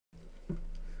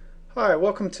Hi,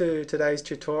 welcome to today's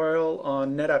tutorial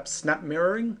on Netapp snap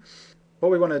mirroring.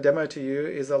 What we want to demo to you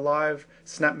is a live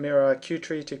snap mirror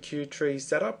Q-tree to Q-tree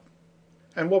setup.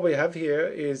 And what we have here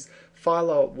is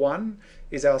filer 1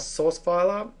 is our source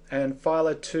filer and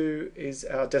filer 2 is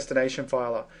our destination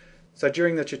filer. So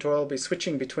during the tutorial we'll be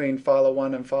switching between filer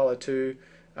 1 and filer 2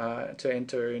 to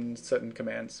enter in certain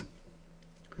commands.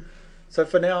 So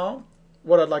for now,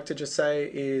 what I'd like to just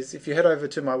say is if you head over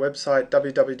to my website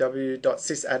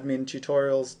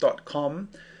www.sysadmintutorials.com,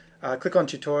 click on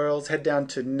tutorials, head down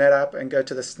to Netapp and go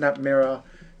to the Snapmirror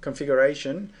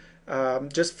configuration.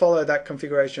 Just follow that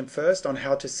configuration first on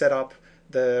how to set up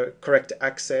the correct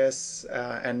access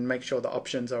and make sure the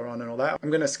options are on and all that.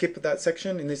 I'm going to skip that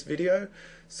section in this video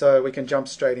so we can jump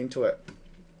straight into it.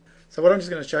 So what I'm just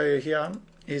going to show you here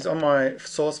is on my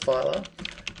source filer.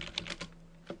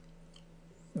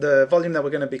 The volume that we're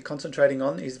going to be concentrating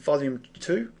on is volume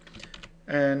 2,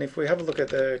 and if we have a look at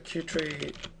the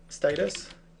Q-tree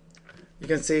status, you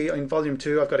can see in volume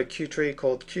 2 I've got a Q-tree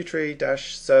called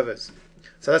Q-tree-servers.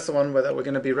 So that's the one that we're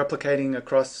going to be replicating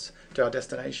across to our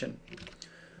destination.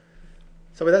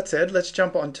 So with that said, let's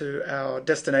jump onto our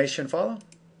destination filer.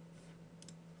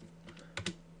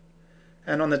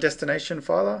 And on the destination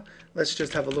filer, let's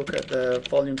just have a look at the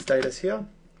volume status here.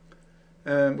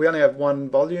 We only have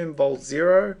one volume, vol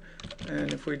 0,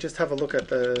 and if we just have a look at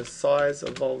the size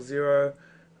of vol 0,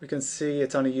 we can see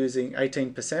it's only using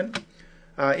 18%.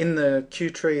 In the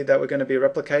Q-tree that we're going to be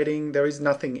replicating, there is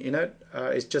nothing in it.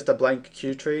 It's just a blank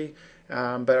Q-tree,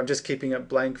 but I'm just keeping it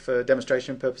blank for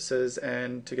demonstration purposes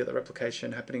and to get the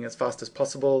replication happening as fast as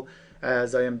possible,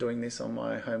 as I am doing this on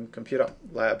my home computer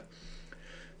lab.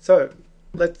 So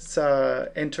let's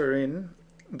enter in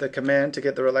the command to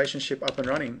get the relationship up and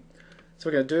running. So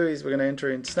what we're going to do is we're going to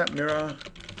enter in Snapmirror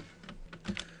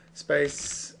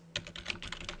space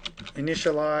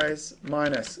initialize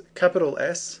minus capital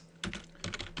S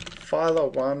filer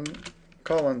 1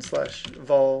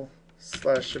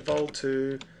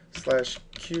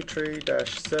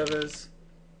 :vol/vol2/Q-tree-servers,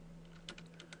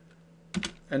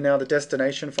 and now the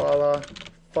destination filer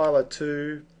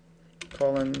 2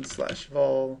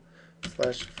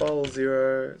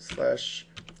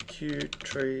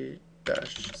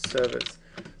 :vol0/Q-tree-servers.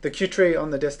 The Q-tree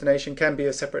on the destination can be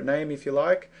a separate name if you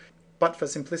like, but for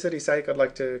simplicity's sake I'd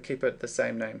like to keep it the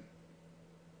same name.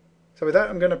 So with that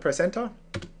I'm going to press enter.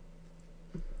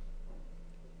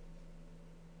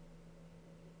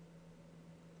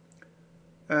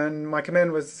 And my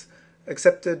command was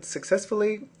accepted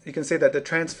successfully. You can see that the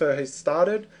transfer has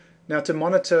started. Now to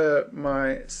monitor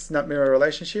my Snapmirror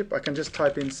relationship, I can just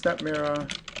type in Snapmirror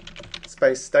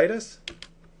space status.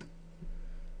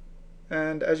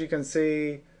 And as you can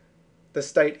see, the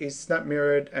state is snap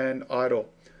mirrored and idle.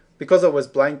 Because it was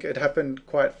blank, it happened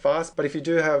quite fast, but if you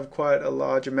do have quite a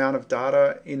large amount of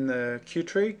data in the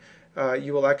Q-tree,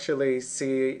 you will actually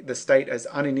see the state as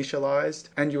uninitialized,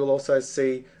 and you will also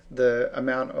see the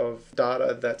amount of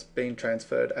data that's being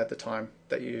transferred at the time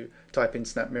that you type in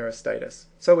Snapmirror status.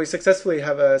 So we successfully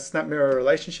have a Snapmirror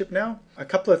relationship now. A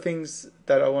couple of things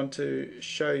that I want to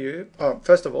show you.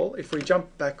 First of all, if we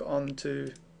jump back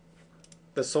onto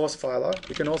the source filer,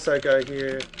 you can also go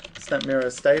here, Snapmirror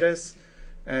status,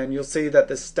 and you'll see that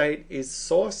the state is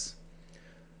source.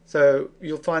 So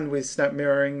you'll find with snap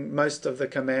mirroring, most of the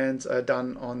commands are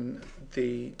done on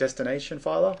the destination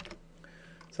filer.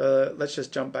 So let's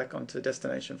just jump back onto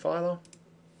destination filer.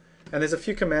 And there's a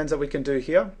few commands that we can do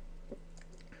here.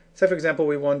 So for example,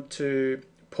 we want to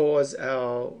pause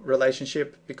our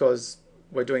relationship because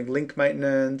we're doing link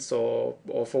maintenance or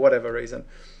for whatever reason.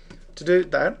 To do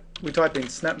that, we type in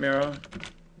Snapmirror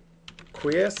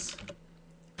quiesce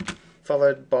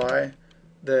followed by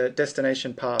the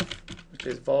destination path, which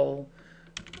is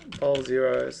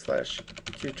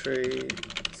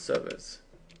vol0/Q-tree-servers.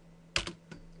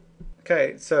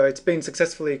 Okay, so it's been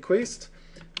successfully quiesced.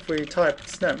 If we type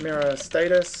Snapmirror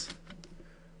status,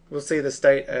 we'll see the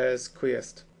state as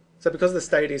quiesced. So because the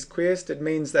state is quiesced, it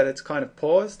means that it's kind of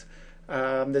paused.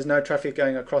 There's no traffic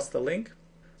going across the link.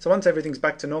 So once everything's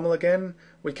back to normal again,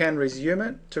 we can resume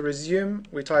it. To resume,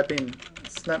 we type in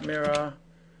Snapmirror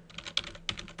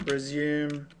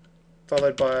resume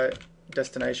followed by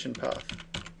destination path.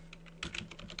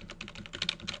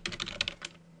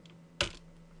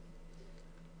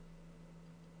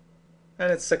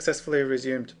 And it's successfully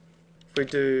resumed. If we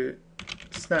do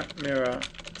Snapmirror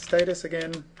status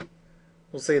again,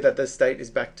 we'll see that the state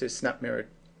is back to snap mirrored.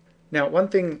 Now one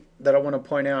thing that I want to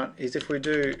point out is if we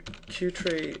do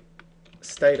Q-tree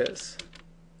status,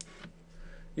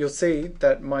 you'll see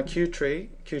that my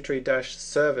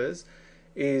Q-tree-servers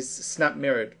is snap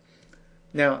mirrored.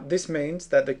 Now this means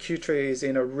that the Q tree is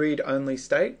in a read-only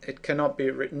state. It cannot be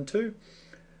written to.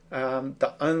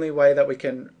 The only way that we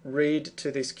can read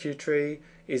to this Q tree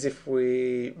is if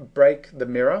we break the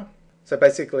mirror. So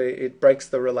basically it breaks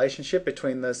the relationship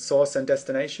between the source and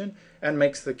destination and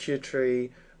makes the Q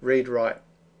tree read-write.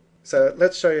 So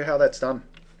let's show you how that's done.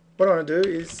 What I want to do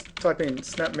is type in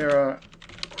Snapmirror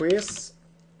quiesce,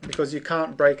 because you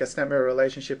can't break a Snapmirror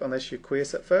relationship unless you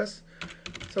quiesce it first.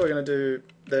 So we're going to do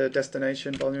the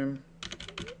destination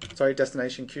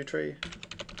Q tree.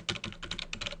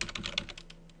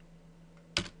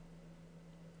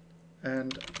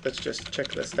 And let's just check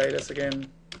the status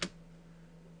again.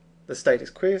 The state is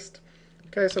quiesced.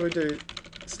 Okay, so we do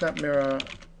Snapmirror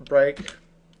break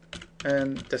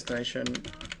and destination.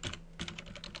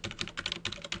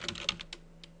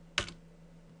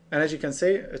 And as you can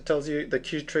see, it tells you the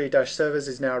Q-tree-servers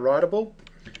is now writable.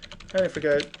 And if we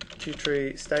go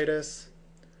Q-tree status,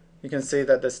 you can see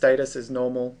that the status is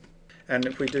normal. And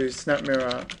if we do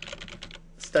Snapmirror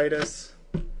status,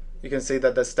 you can see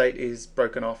that the state is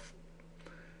broken off.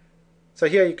 So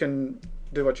here you can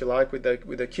do what you like with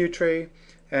the Q-tree,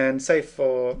 and say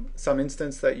for some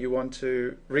instance that you want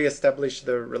to re-establish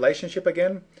the relationship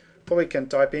again, what we can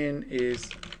type in is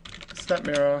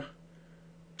Snapmirror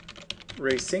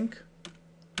Resync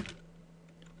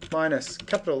minus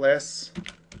capital S.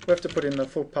 We have to put in the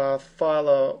full path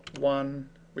filer1,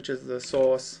 which is the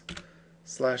source,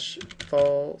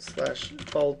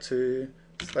 /fol/fol2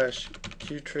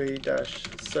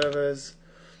 /qtree-servers,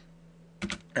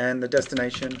 and the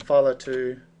destination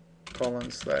filer2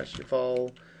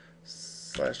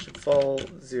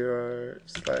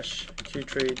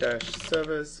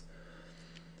 :/fol/fol0/qtree-servers,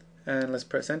 and let's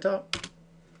press enter.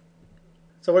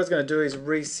 So what it's going to do is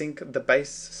resync the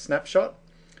base snapshot,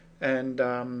 and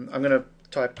I'm going to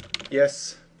type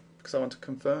yes because I want to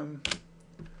confirm.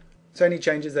 So any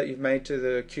changes that you've made to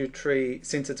the Q tree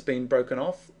since it's been broken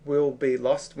off will be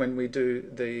lost when we do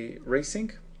the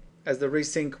resync, as the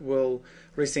resync will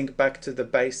resync back to the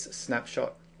base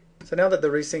snapshot. So now that the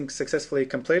resync successfully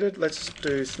completed, let's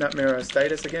do Snapmirror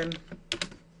status again,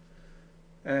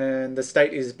 and the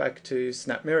state is back to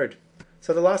snap mirrored.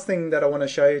 So the last thing that I want to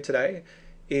show you today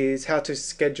is how to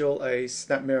schedule a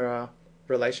Snapmirror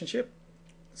relationship.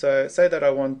 So say that I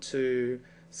want to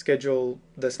schedule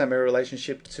the Snapmirror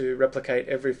relationship to replicate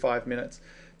every 5 minutes.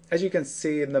 As you can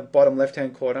see in the bottom left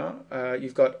hand corner,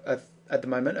 you've got at the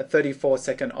moment a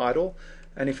 34-second idle,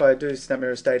 and if I do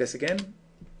Snapmirror status again,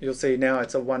 you'll see now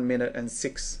it's a 1 minute and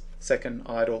 6 second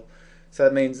idle. So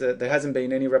that means that there hasn't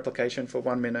been any replication for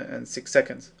 1 minute and 6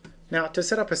 seconds. Now to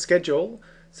set up a schedule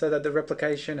so that the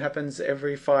replication happens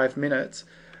every 5 minutes,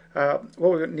 what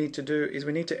we need to do is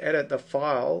we need to edit the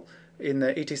file in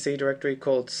the etc directory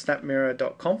called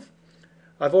snapmirror.conf.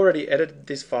 I've already edited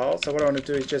this file, so what I want to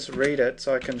do is just read it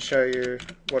so I can show you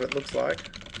what it looks like.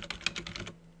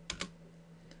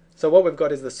 So what we've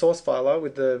got is the source filer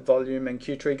with the volume and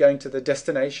Q tree going to the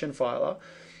destination filer,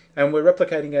 and we're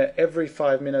replicating it every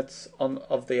 5 minutes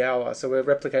of the hour. So we're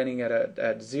replicating it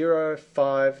at 0,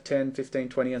 5, 10, 15,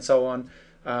 20 and so on,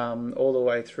 all the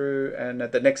way through, and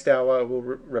at the next hour we'll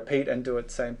repeat and do it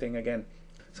same thing again.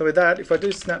 So with that, if I do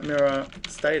Snapmirror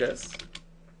status,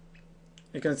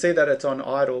 you can see that it's on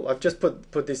idle. I've just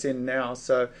put this in now,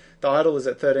 so the idle is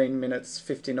at 13 minutes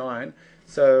 59.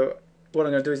 So what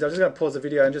I'm going to do is I'm just going to pause the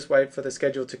video and just wait for the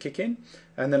schedule to kick in,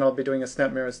 and then I'll be doing a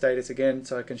Snapmirror status again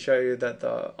so I can show you that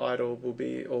the idle will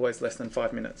be always less than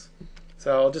 5 minutes.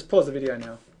 So I'll just pause the video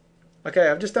now. Okay,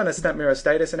 I've just done a Snapmirror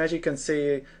status, and as you can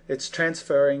see it's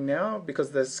transferring now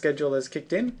because the schedule has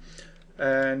kicked in.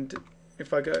 And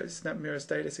if I go Snapmirror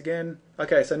status again,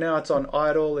 okay, so now it's on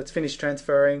idle, it's finished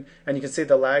transferring, and you can see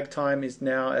the lag time is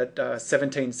now at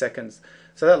 17 seconds.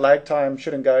 So that lag time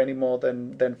shouldn't go any more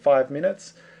than 5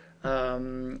 minutes.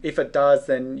 If it does,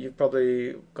 then you've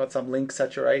probably got some link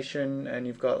saturation and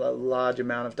you've got a large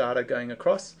amount of data going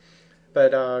across.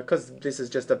 But because this is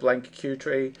just a blank Q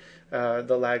tree,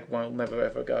 the lag will never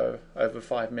ever go over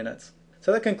 5 minutes.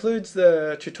 So that concludes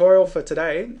the tutorial for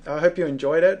today. I hope you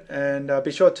enjoyed it, and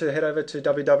be sure to head over to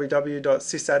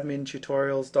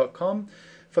www.sysadmintutorials.com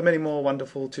for many more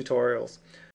wonderful tutorials.